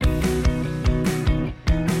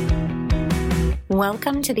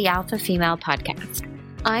Welcome to the Alpha Female Podcast.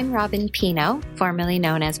 I'm Robin Pino, formerly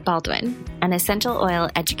known as Baldwin, an essential oil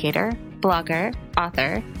educator, blogger,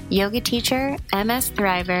 author, yoga teacher, MS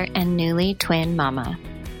thriver, and newly twin mama.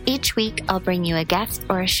 Each week, I'll bring you a guest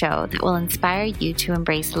or a show that will inspire you to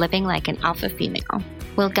embrace living like an alpha female.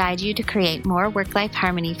 We'll guide you to create more work-life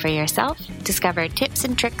harmony for yourself, discover tips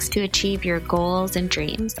and tricks to achieve your goals and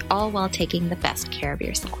dreams, all while taking the best care of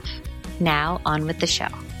yourself. Now, on with the show.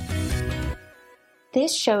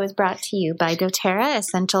 This show is brought to you by doTERRA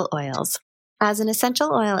Essential Oils. As an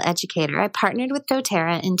essential oil educator, I partnered with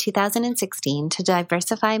doTERRA in 2016 to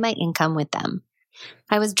diversify my income with them.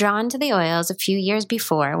 I was drawn to the oils a few years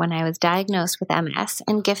before when I was diagnosed with MS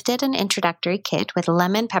and gifted an introductory kit with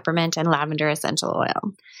lemon, peppermint, and lavender essential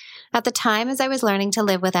oil. At the time, as I was learning to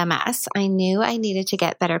live with MS, I knew I needed to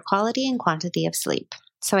get better quality and quantity of sleep.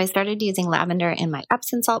 So I started using lavender in my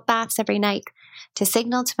Epsom salt baths every night to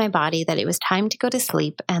signal to my body that it was time to go to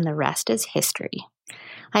sleep, and the rest is history.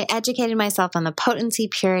 I educated myself on the potency,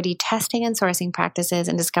 purity, testing, and sourcing practices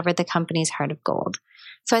and discovered the company's Heart of Gold.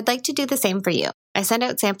 So I'd like to do the same for you. I send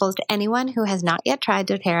out samples to anyone who has not yet tried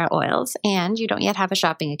doTERRA oils and you don't yet have a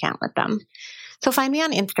shopping account with them. So find me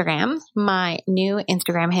on Instagram. My new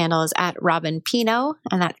Instagram handle is at Robin Pino,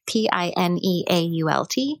 and that's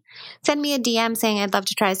Pineault. Send me a DM saying I'd love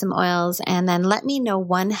to try some oils, and then let me know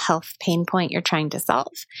one health pain point you're trying to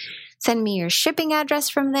solve. Send me your shipping address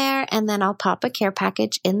from there, and then I'll pop a care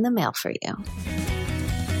package in the mail for you.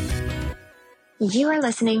 You are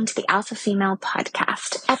listening to the Alpha Female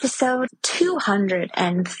Podcast, episode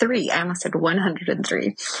 203. I almost said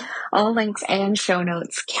 103. All links and show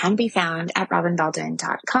notes can be found at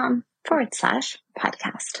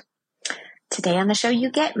robinbaldwin.com/podcast. Today on the show, you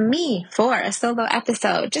get me for a solo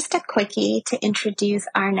episode, just a quickie to introduce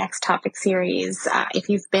our next topic series. If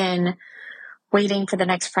you've been waiting for the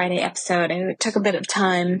next Friday episode, I took a bit of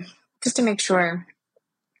time just to make sure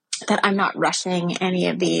that I'm not rushing any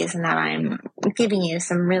of these and that I'm giving you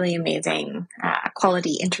some really amazing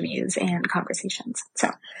quality interviews and conversations.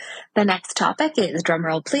 So the next topic is,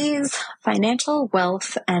 drumroll please, financial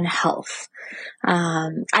wealth and health.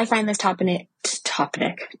 I find this topic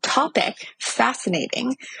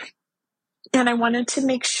fascinating. And I wanted to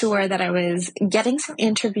make sure that I was getting some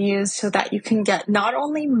interviews so that you can get not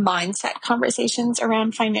only mindset conversations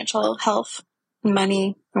around financial health,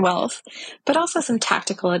 money, wealth, but also some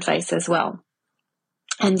tactical advice as well.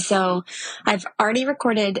 And so I've already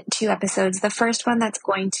recorded 2 episodes. The first one that's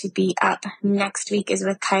going to be up next week is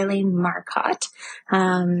with Kylie Marcotte.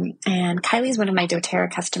 And Kylie's one of my doTERRA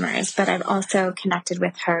customers, but I've also connected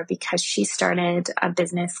with her because she started a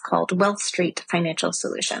business called Wealth Street Financial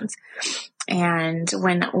Solutions. And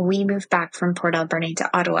when we moved back from Port Alberni to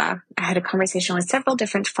Ottawa, I had a conversation with several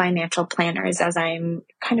different financial planners as I'm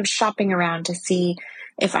kind of shopping around to see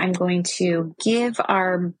if I'm going to give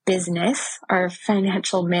our business, our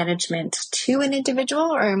financial management to an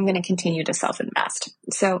individual, or I'm going to continue to self-invest.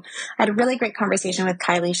 So I had a really great conversation with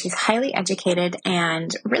Kylie. She's highly educated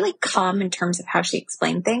and really calm in terms of how she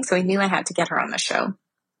explained things. So I knew I had to get her on the show.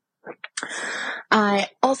 I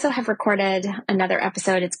also have recorded another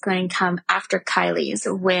episode. It's going to come after Kylie's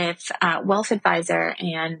with wealth advisor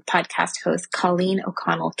and podcast host Colleen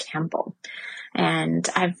O'Connell Campbell. And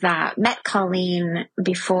I've met Colleen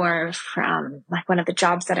before from one of the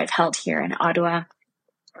jobs that I've held here in Ottawa.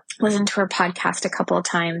 Listened to her podcast a couple of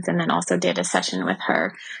times and then also did a session with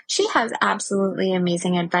her. She has absolutely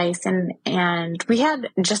amazing advice and we had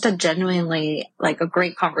just a genuinely a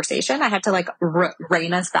great conversation. I had to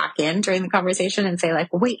rein us back in during the conversation and say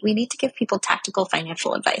wait, we need to give people tactical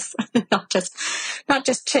financial advice, not just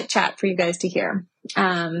chit chat for you guys to hear.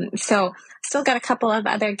 So still got a couple of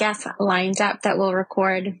other guests lined up that we'll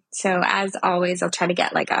record. So as always, I'll try to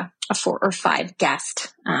get a 4 or 5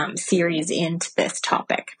 guest series into this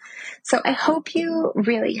topic. So I hope you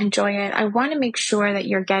really enjoy it. I want to make sure that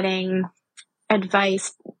you're getting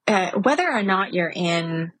advice, whether or not you're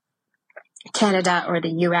in Canada or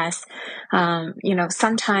the US.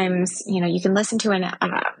 Sometimes, you can listen to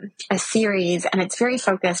a series and it's very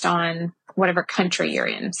focused on whatever country you're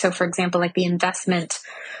in. So for example, the investment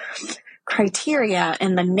criteria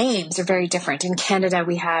and the names are very different. In Canada,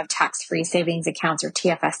 we have tax-free savings accounts or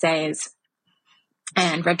TFSAs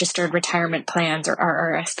and registered retirement plans or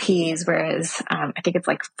RRSPs, whereas I think it's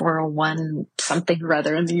 401 something or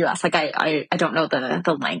other in the US. I don't know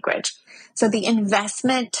the language. So the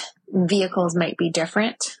investment vehicles might be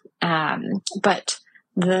different, but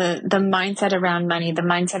the mindset around money, the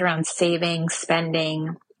mindset around saving,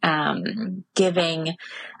 spending, giving,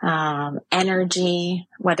 energy,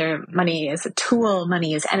 whether money is a tool,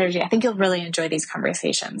 money is energy. I think you'll really enjoy these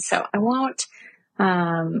conversations. So I won't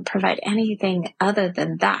provide anything other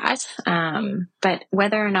than that. But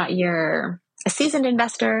whether or not you're a seasoned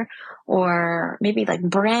investor or maybe like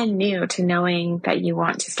brand new to knowing that you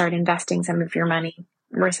want to start investing some of your money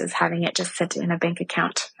versus having it just sit in a bank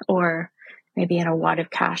account or maybe in a wad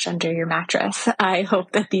of cash under your mattress, I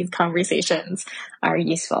hope that these conversations are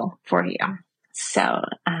useful for you. So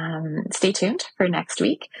stay tuned for next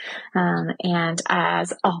week. And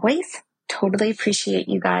as always, totally appreciate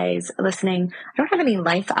you guys listening. I don't have any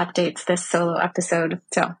life updates this solo episode,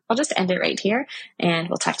 so I'll just end it right here and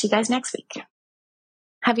we'll talk to you guys next week.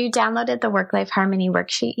 Have you downloaded the Work-Life Harmony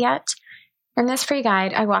worksheet yet? In this free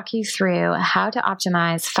guide, I walk you through how to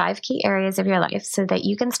optimize 5 key areas of your life so that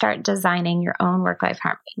you can start designing your own work-life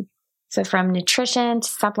harmony. So from nutrition to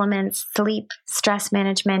supplements, sleep, stress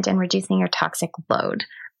management, and reducing your toxic load.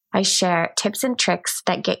 I share tips and tricks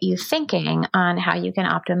that get you thinking on how you can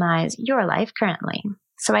optimize your life currently.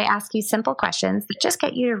 So I ask you simple questions that just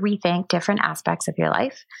get you to rethink different aspects of your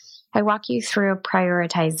life. I walk you through a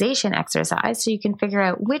prioritization exercise so you can figure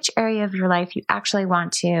out which area of your life you actually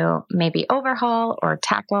want to maybe overhaul or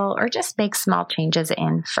tackle or just make small changes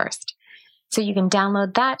in first. So you can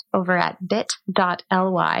download that over at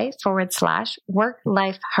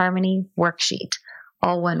bit.ly/work-life-harmony worksheet,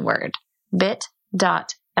 all one word,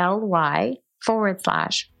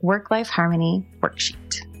 bit.ly/work-life-harmony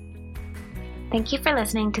worksheet. Thank you for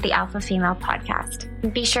listening to the Alpha Female Podcast.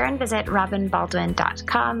 Be sure and visit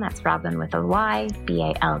robinbaldwin.com, that's Robin with a Y,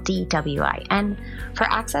 BALDWIN, for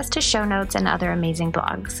access to show notes and other amazing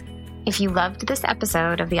blogs. If you loved this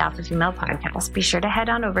episode of the Alpha Female Podcast, be sure to head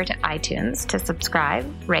on over to iTunes to subscribe,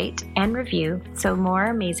 rate, and review so more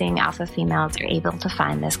amazing alpha females are able to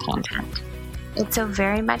find this content. It's so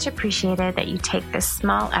very much appreciated that you take this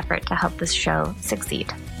small effort to help this show succeed.